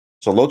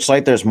So it looks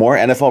like there's more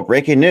NFL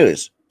breaking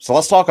news. So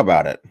let's talk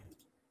about it.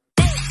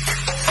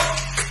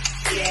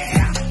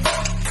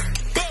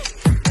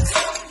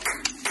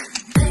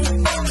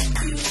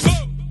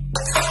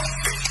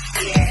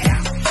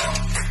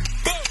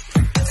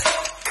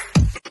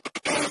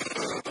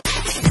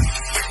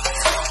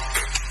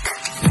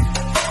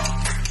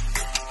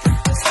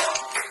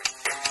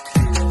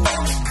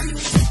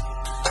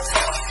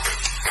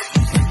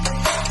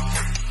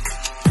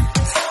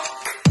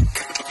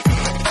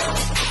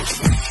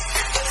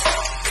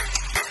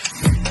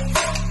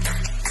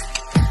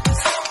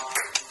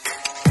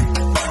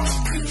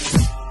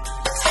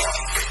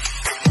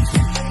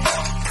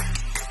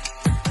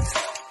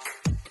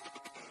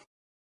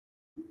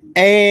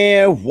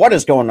 And what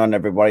is going on,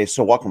 everybody?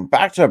 So welcome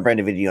back to a brand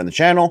new video on the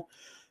channel.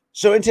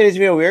 So in today's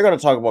video, we are going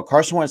to talk about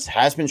Carson Wentz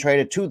has been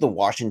traded to the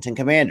Washington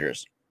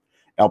Commanders.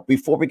 Now,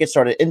 before we get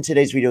started in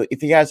today's video,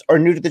 if you guys are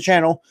new to the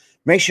channel,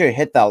 make sure you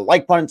hit that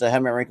like button to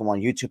help me rank them on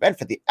YouTube and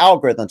for the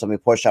algorithm to me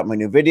push out my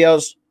new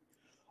videos.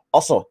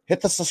 Also,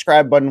 hit the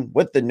subscribe button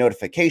with the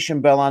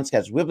notification bell on,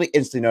 because we'll be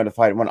instantly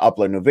notified when I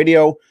upload a new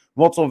video,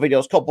 multiple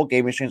videos, couple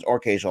gaming streams, or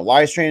occasional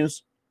live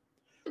streams.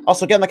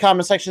 Also, get in the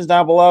comment sections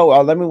down below.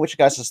 Let me know what you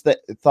guys'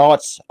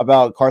 thoughts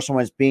about Carson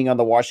Wentz being on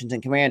the Washington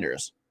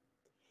Commanders.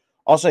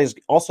 Also,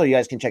 you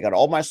guys can check out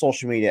all my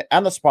social media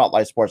and the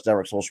Spotlight Sports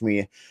Network social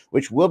media,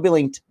 which will be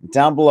linked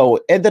down below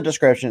in the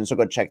description. So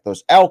go check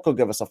those out. Go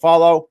give us a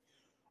follow.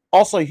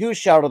 Also, a huge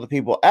shout out to the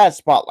people at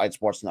Spotlight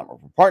Sports Network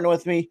for partnering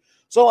with me.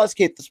 So let's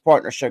keep this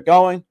partnership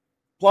going.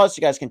 Plus,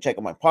 you guys can check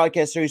out my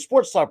podcast series,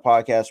 Sports Talk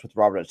Podcast with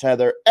Robert and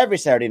Tether, every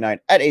Saturday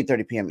night at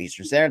 8:30 p.m.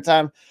 Eastern Standard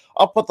Time.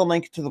 I'll put the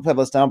link to the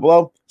playlist down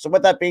below. So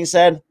with that being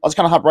said, let's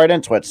kind of hop right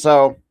into it.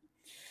 So,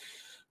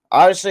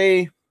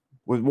 obviously,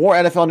 with more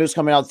NFL news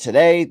coming out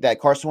today, that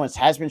Carson Wentz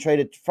has been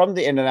traded from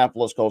the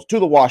Indianapolis Colts to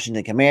the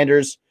Washington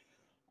Commanders.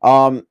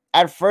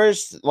 At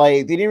first,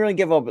 they didn't really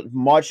give up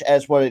much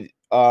as what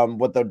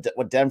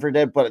Denver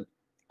did, but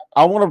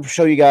I want to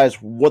show you guys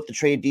what the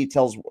trade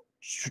details,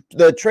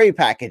 the trade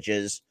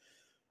packages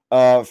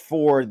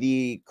for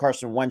the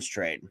Carson Wentz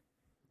trade.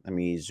 Let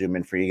me zoom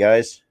in for you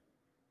guys.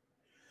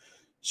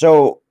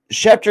 So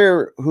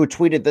Schefter, who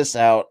tweeted this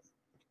out,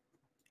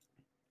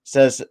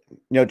 says,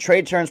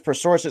 trade terms per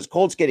sources,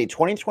 Colts get a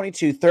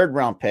 2022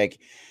 third-round pick,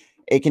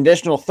 a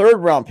conditional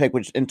third-round pick,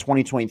 which in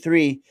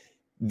 2023,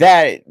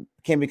 that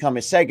can become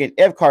a second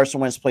if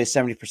Carson Wentz plays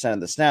 70% of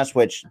the snaps,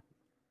 which,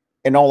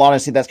 in all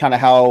honesty, that's kind of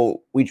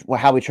how we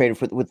traded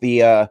with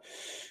the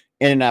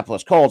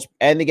Indianapolis Colts,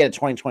 and they get a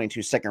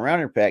 2022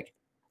 second-rounder pick.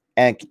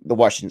 And the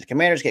Washington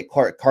Commanders get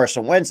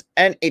Carson Wentz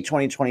and a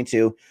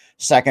 2022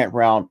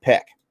 second-round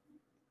pick.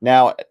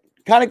 Now,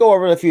 kind of go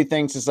over a few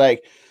things. It's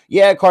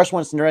Carson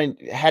Wentz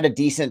had a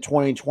decent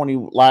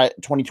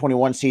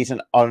 2021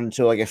 season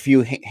onto a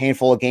few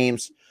handful of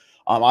games.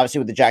 Obviously,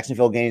 with the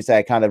Jacksonville games,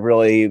 that kind of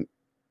really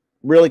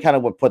kind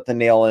of would put the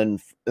nail in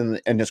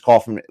his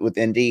coffin with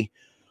Indy.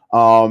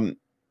 Plus,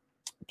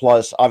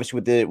 obviously,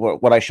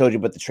 with what I showed you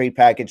with the trade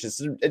package,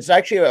 it's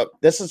actually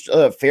this is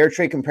a fair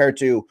trade compared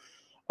to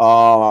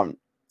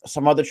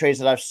some other trades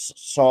that I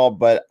saw,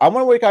 but I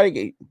want to wait out.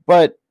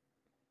 But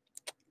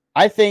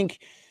I think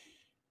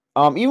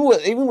even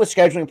with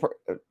scheduling,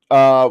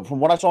 from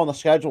what I saw on the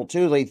schedule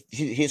too,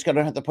 he's going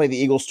to have to play the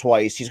Eagles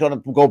twice. He's going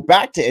to go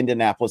back to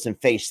Indianapolis and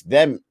face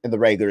them in the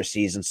regular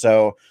season.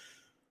 So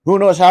who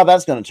knows how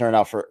that's going to turn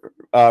out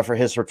for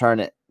his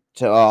return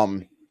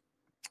to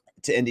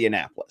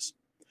Indianapolis.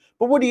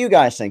 But what do you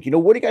guys think?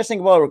 What do you guys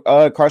think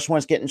about Carson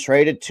Wentz getting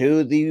traded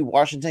to the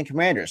Washington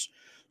Commanders?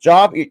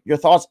 Job, your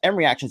thoughts and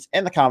reactions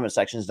in the comment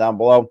sections down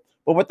below.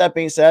 But with that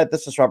being said,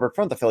 this is Robert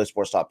from the Philly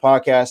Sports Talk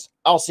Podcast.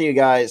 I'll see you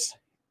guys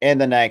in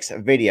the next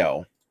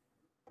video.